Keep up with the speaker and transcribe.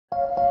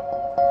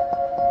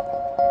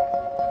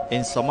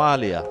In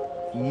Somalia,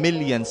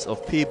 millions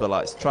of people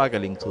are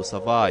struggling to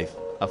survive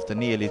after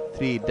nearly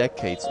 3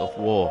 decades of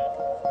war.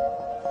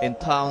 In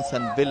towns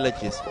and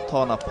villages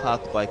torn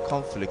apart by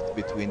conflict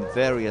between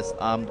various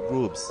armed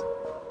groups,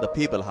 the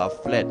people have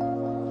fled,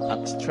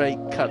 and stray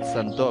cats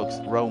and dogs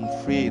roam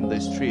free in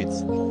the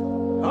streets.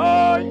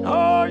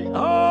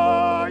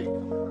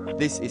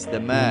 This is the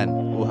man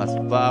who has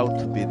vowed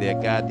to be their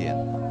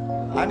guardian.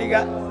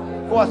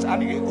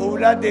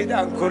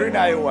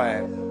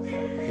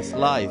 His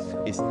life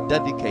is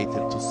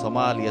dedicated to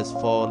Somalia's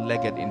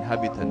 4-legged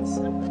inhabitants.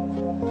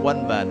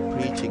 One man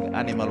preaching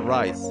animal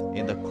rights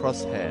in the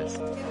crosshairs.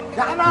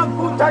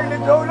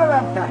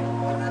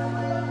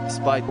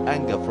 Despite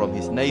anger from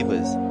his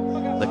neighbors,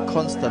 the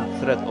constant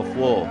threat of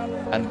war,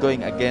 and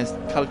going against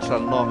cultural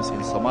norms in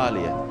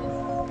Somalia,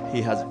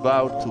 he has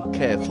vowed to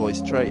care for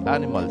stray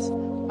animals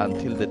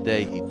until the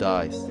day he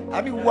dies.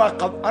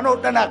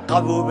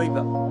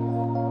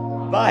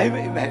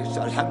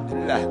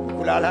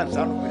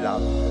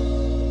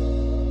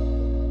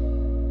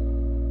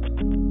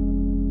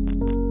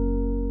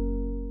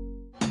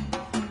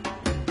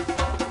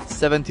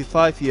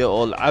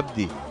 75-year-old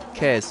Abdi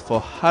cares for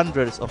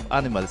hundreds of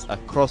animals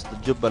across the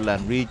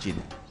Jubaland region.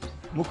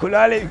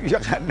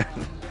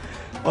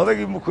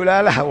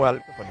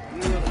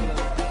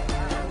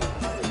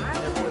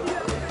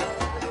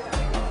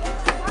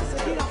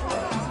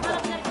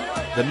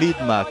 The meat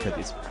market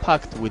is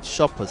packed with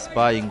shoppers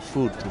buying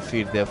food to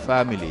feed their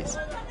families.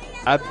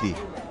 Abdi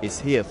is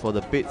here for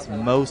the bits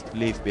most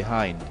leave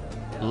behind: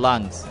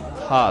 lungs,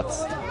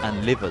 hearts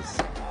and livers.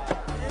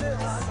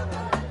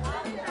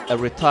 A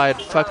retired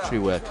factory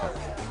worker,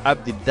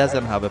 Abdi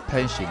doesn't have a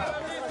pension.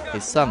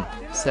 His son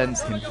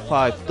sends him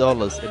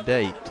 $5 a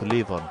day to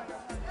live on,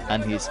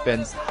 and he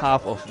spends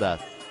half of that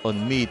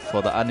on meat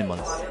for the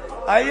animals.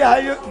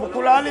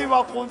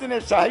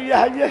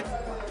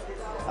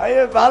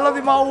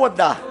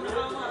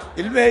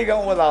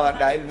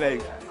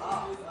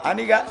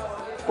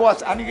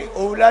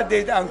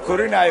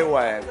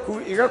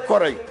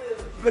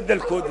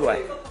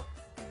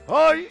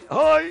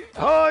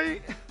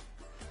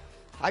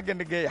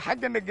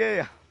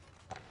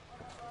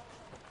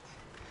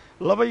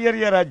 laba yar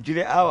yaraa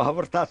jiray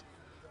habartaas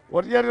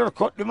war yar yar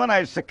ko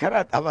dhimanay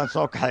sakaraad abaan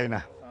soo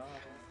kaxayna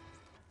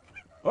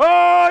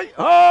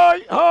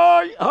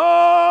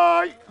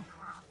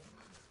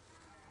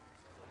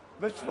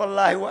bas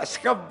wallahi waa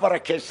iska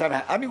barakeysana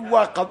anigu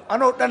waa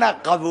anoo dhana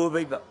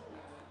qaboobayba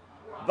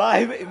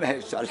baahiba ima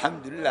hayso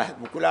alxamdulilah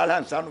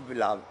mukulaalahan saanu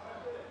bilaabay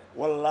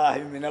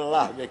wallahi min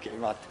allah bay ka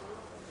imaatay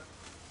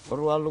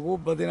war waa lagu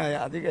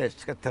badinaya adiga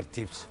iska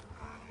tartiibsan.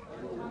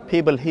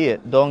 People here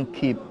don't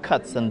keep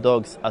cats and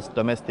dogs as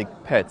domestic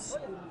pets.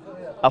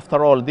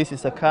 After all, this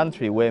is a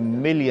country where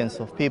millions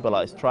of people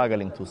are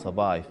struggling to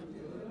survive,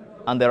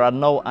 and there are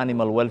no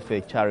animal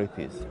welfare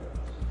charities.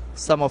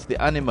 Some of the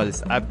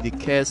animals Abdi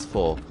cares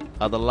for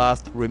are the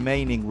last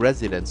remaining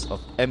residents of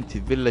empty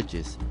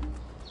villages,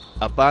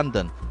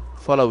 abandoned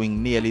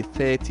following nearly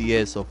 30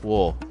 years of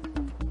war.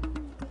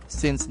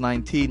 Since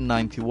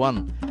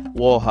 1991,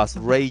 war has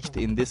raged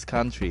in this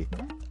country.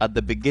 At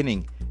the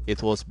beginning,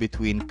 it was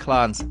between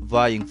clans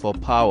vying for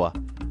power.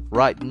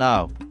 Right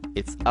now,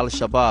 it's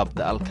Al-Shabaab,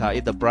 the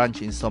Al-Qaeda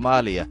branch in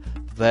Somalia,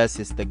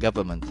 versus the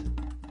government.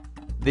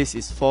 This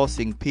is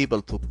forcing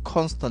people to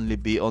constantly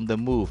be on the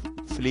move,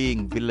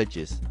 fleeing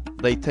villages.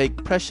 They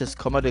take precious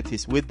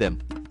commodities with them,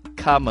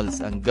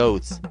 camels and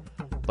goats,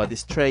 but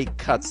stray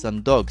cats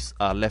and dogs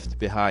are left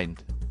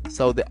behind.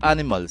 So the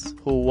animals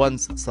who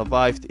once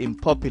survived in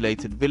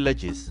populated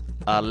villages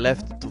are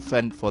left to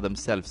fend for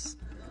themselves.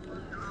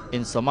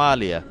 In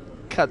Somalia,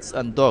 cats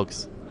and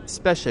dogs,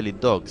 especially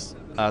dogs,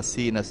 are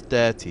seen as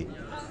dirty.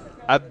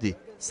 Abdi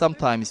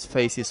sometimes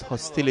faces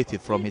hostility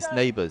from his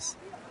neighbors.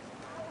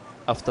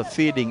 After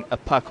feeding a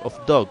pack of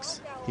dogs,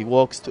 he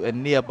walks to a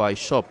nearby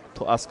shop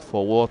to ask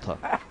for water.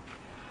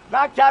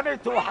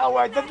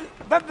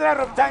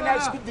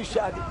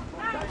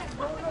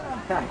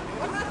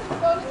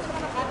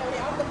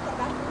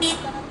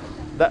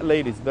 That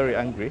lady is very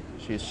angry.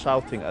 She's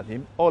shouting at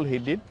him. All he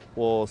did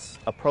was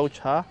approach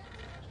her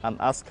and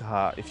ask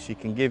her if she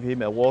can give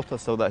him a water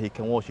so that he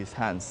can wash his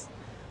hands.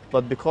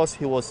 But because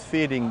he was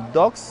feeding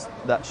dogs,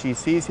 that she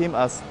sees him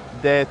as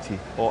dirty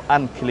or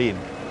unclean.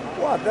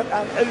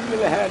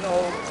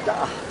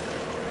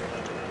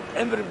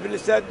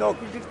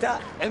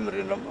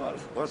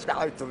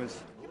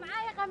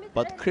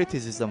 But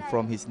criticism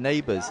from his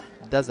neighbors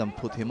doesn't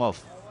put him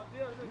off.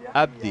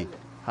 Abdi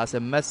has a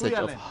message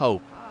of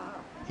hope.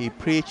 He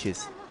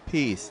preaches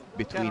peace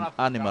between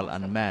animal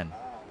and man.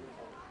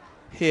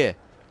 Here,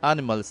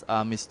 animals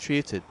are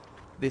mistreated.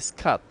 This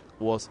cat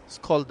was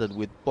scalded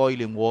with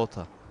boiling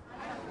water.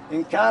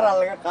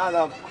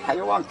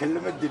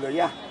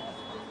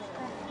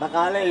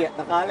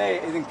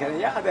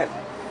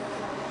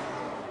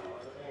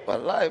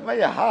 والله ما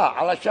يها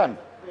علشان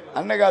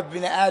أنا قاب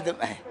بني آدم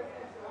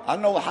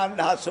أنا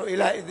وحنا سو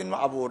إله إذن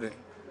ما أبورن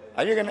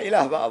أيقنا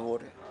إله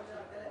بأبورن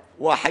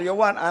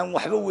وحيوان أنا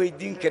وحبوا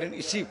يدين كرن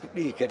يسيب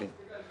ليه كرن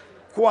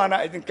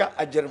كوانا إذن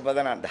كأجر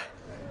بدنا ده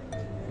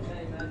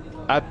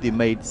Abdi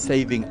made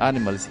saving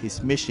animals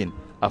his mission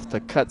after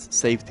cats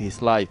saved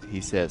his life,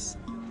 he says.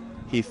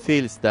 He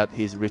feels that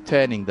he's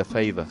returning the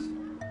favor.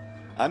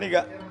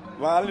 aniga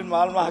maalin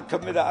maalmaha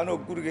kamida anoo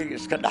gurigayga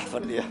iska dhex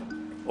fadhiya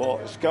oo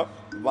iska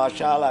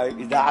baashaalayo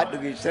idaacad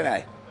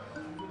dhegaysanaya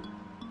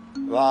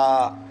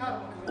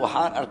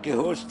waxaan arkay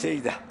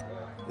hoostayda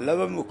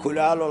laba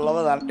mukulaalo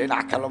labadan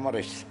dhinac kala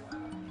maraysa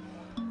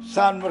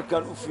saan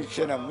markaan u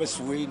fiirsana mas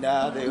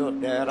weynaaday oo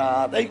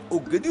dheeraaday oo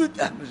gaduud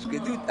ah mas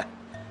gaduud ah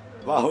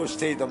baa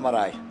hoostayda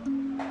maraya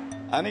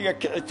aniga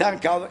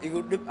kicitaankaaba igu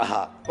dhib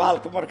ahaa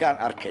bahalka markaan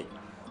arkay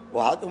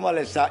waxaad u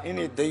malaysaa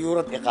inay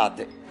dayuurad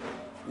iqaaday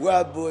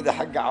waa booda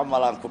xagga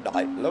camalaan ku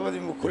dhacay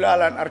labadii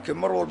mukulaalaan arkay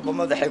mar walba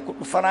madaxay ku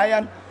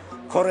dhufanayaan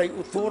koray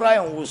u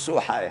tuurayaan wuu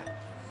suuxaya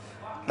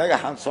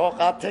dhagaxaan soo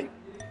qaatay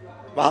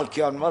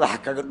bahalkii aan madaxa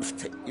kaga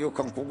dhuftay iyo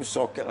kan kugu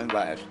soo kicin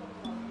baa er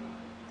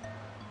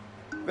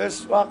bes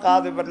waa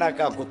qaaday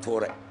bannaankaan ku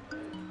tuuray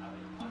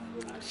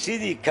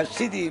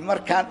sidii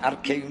markaan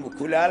arkay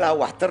mukulaalaha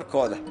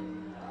waxtarkooda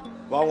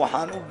waa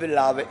waxaan u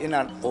bilaabay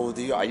inaan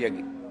qoodiyo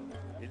ayagii.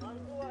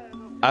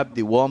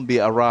 Abdi won't be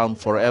around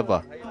forever,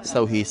 so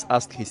he's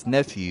asked his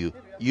nephew,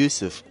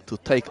 Yusuf, to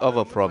take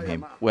over from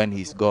him when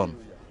he's gone.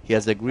 He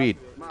has agreed,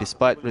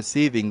 despite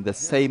receiving the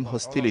same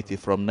hostility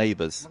from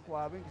neighbors.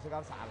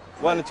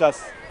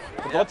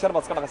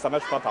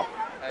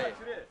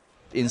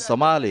 In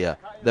Somalia,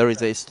 there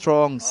is a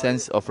strong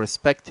sense of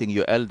respecting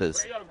your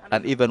elders,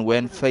 and even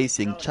when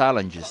facing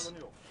challenges,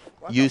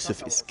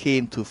 Yusuf is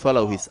keen to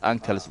follow his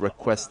uncle's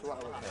request.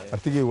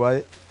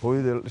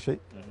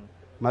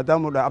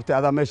 maadaama uu dhaabtay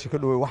adaa meesha ka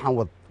dhaway waxaan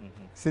wad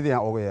sidii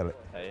aan uga yeelay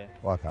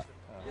waa ka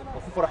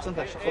ku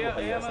faraxsantahay shaqadu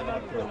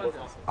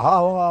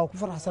waa ku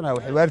faraxsanahay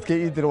waxa waalidkay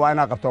ii diray waa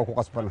inaan qabto ku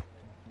qasbana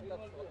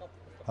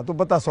hadduu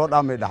badda soo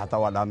dhaamay dhaxta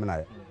waa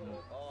dhaaminaya.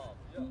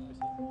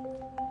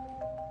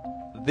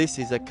 This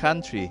is a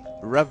country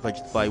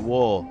ravaged by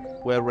war,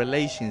 where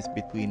relations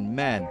between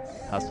men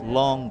has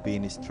long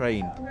been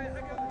strained.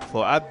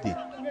 For Abdi,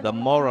 the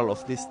moral of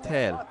this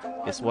tale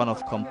is one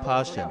of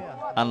compassion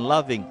and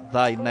loving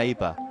thy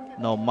neighbor,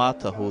 no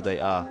matter who they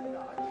are.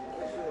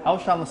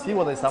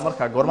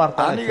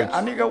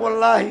 aniga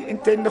wallaahi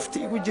intay nafti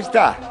igu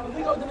jirtaa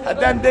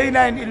haddaan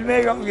daynayn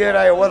ilmeyga u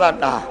yeeraayo wadaan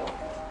dhaha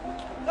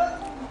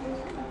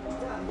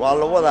waa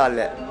la wadaa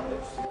le